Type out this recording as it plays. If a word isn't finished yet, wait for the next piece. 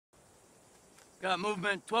Got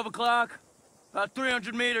movement, 12 o'clock. About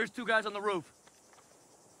 300 meters, 2 guys on the roof.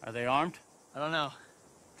 Are they armed? I don't know.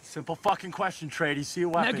 Simple fucking question, Trady. See a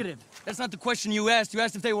weapon? Negative. That's not the question you asked. You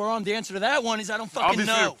asked if they were armed. The answer to that one is I don't fucking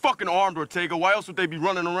Obviously know. they're fucking armed, Ortega. Why else would they be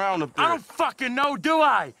running around up there? I don't fucking know, do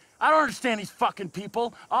I? I don't understand these fucking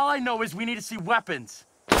people. All I know is we need to see weapons.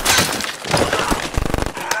 Are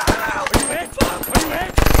you hit? Are you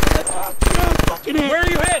hit? Where are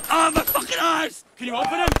you hit? Oh, my fucking eyes! Can you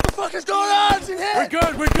open him? What the fuck is going on? It's in here! We're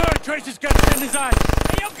good, we're good. Trace just got shit in his eyes.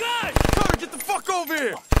 Hey, yo, guys! Carter, get the fuck over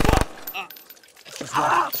here! Just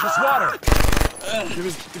water. Give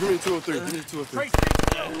me 203. Give me 203. Trace,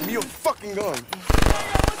 Give me your fucking gun. What's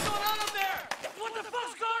going on up there? What the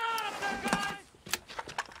fuck's going on up there, guys?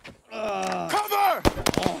 Cover!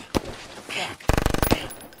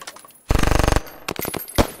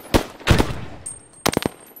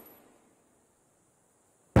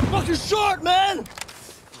 Fucking short, man!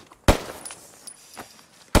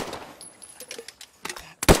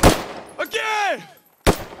 Again!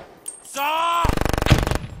 saw.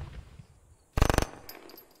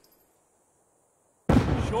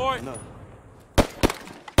 Short. No.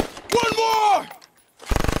 One more!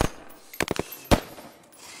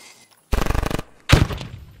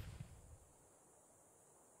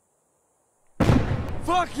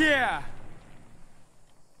 Fuck yeah!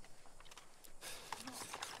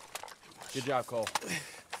 Good job, Cole.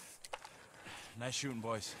 Nice shooting,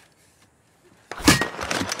 boys.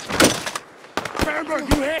 Fahrenberg,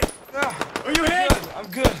 you hit! Are you hit? I'm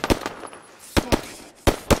good.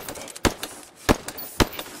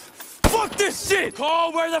 Fuck this shit!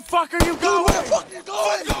 Cole, where the fuck are you going? Where the fuck are you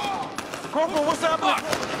going? Corporal, what's happening?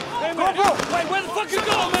 Corporal! Wait, where the fuck you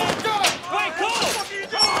going, man? Wait,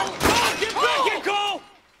 Cole!